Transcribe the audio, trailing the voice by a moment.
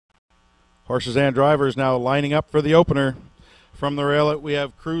Horses and drivers now lining up for the opener. From the rail, we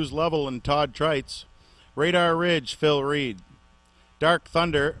have Cruise Level and Todd Trites. Radar Ridge, Phil Reed. Dark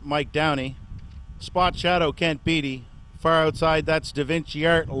Thunder, Mike Downey. Spot Shadow, Kent Beattie. Far outside, that's Da Vinci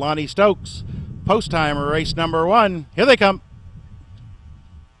Art, Lonnie Stokes. Post timer, race number 1. Here they come.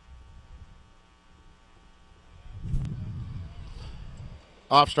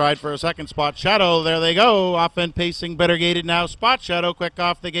 Off stride for a second, Spot Shadow. There they go. Off and pacing, better gated now. Spot Shadow quick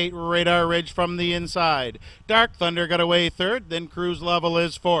off the gate. Radar Ridge from the inside. Dark Thunder got away third. Then Cruise Level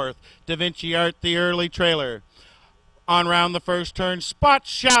is fourth. Da Vinci Art, the early trailer. On round the first turn, Spot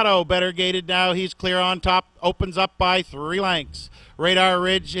Shadow better gated now. He's clear on top. Opens up by 3 lengths. Radar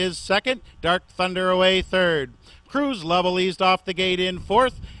Ridge is second. Dark Thunder away third. Cruise Level eased off the gate in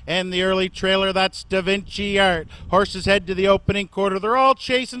fourth, and the early trailer, that's Da Vinci Art. Horses head to the opening quarter. They're all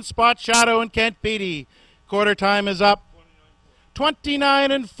chasing Spot Shadow and Kent Beattie. Quarter time is up.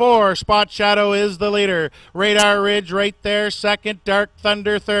 29-4. Spot Shadow is the leader. Radar Ridge right there second. Dark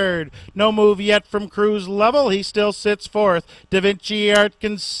Thunder third. No move yet from Cruise Level. He still sits fourth. Da Vinci Art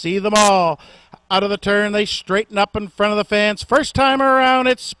can see them all. Out of the turn, they straighten up in front of the fans. First time around,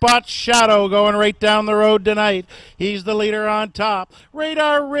 it's Spot Shadow going right down the road tonight. He's the leader on top.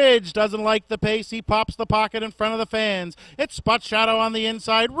 Radar Ridge doesn't like the pace. He pops the pocket in front of the fans. It's Spot Shadow on the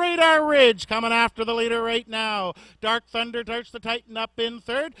inside. Radar Ridge coming after the leader right now. Dark Thunder starts to tighten up in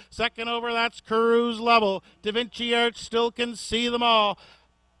third. Second over, that's Cruise Level. Da Vinci Art still can see them all.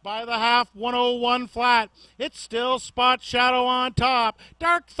 By the half, 101 flat. It's still Spot Shadow on top.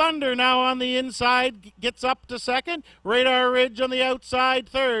 Dark Thunder now on the inside, gets up to second. Radar Ridge on the outside,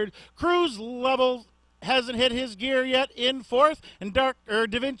 third. Cruise Level hasn't hit his gear yet in fourth, and Da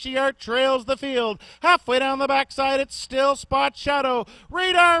Vinci Art trails the field. Halfway down the backside, it's still Spot Shadow.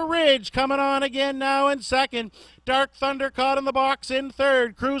 Radar Ridge coming on again now in second. Dark Thunder caught in the box in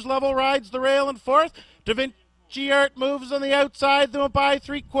third. Cruise Level rides the rail in fourth. Da Vinci Art moves on the outside, then by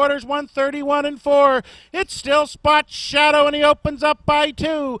 3/4, 131-4. It's still Spot Shadow, and he opens up by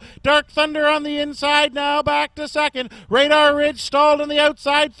 2. Dark Thunder on the inside now, back to second. Radar Ridge stalled on the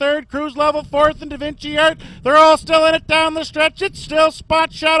outside, third. Cruise Level fourth, and Da Vinci Art. They're all still in it down the stretch. It's still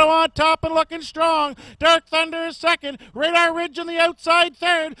Spot Shadow on top and looking strong. Dark Thunder is second. Radar Ridge on the outside,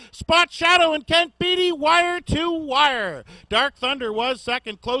 third. Spot Shadow and Kent Beattie, wire to wire. Dark Thunder was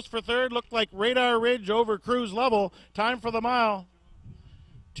second, close for third. Looked like Radar Ridge over Cruise Level. Time for the mile.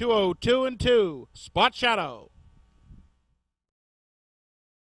 2:02-2. Spot Shadow.